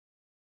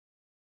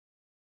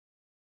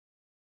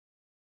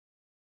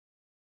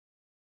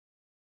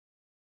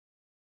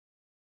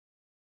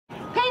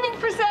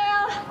for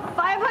sale.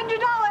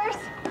 $500.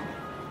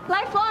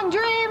 Lifelong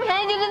dream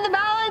hanging in the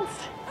balance.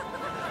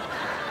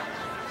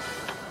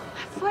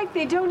 It's like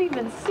they don't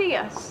even see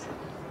us.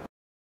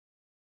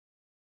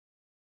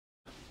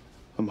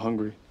 I'm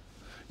hungry.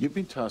 You've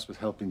been tasked with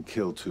helping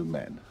kill 2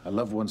 men. A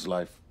loved one's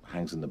life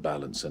hangs in the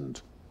balance,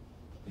 and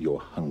you're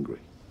hungry.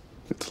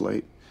 It's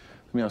late.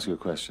 Let me ask you a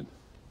question.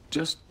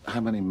 Just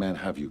how many men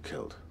have you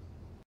killed?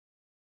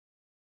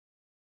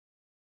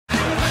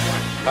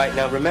 All right,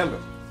 now remember,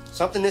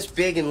 something this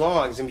big and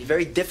long is going to be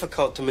very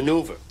difficult to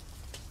maneuver.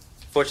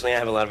 Fortunately, I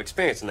have a lot of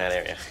experience in that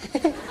area.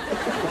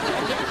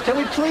 Can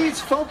we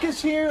please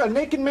focus here? A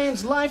naked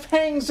man's life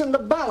hangs in the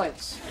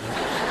balance.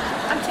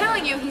 I'm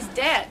telling you, he's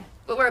dead.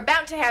 What we're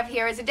about to have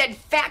here is a dead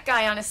fat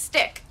guy on a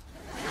stick.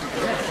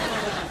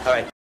 All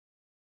right.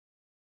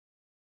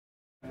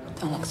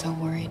 Don't look so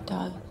worried,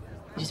 Doug.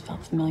 You just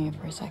felt familiar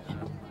for a second.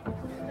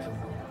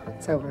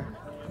 It's over.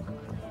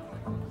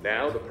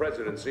 Now the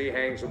presidency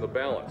hangs in the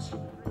balance.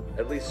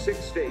 At least 6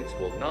 states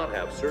will not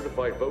have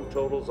certified vote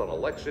totals on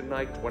election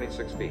night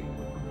 2016.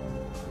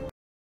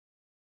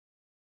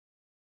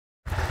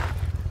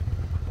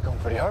 Going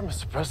pretty hard,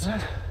 Mr.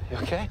 President. You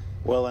okay?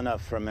 Well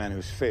enough for a man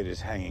whose fate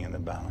is hanging in the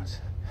balance.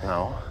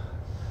 No.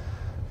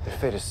 Your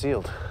fate is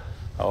sealed.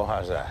 Oh,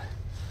 how's that?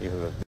 You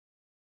have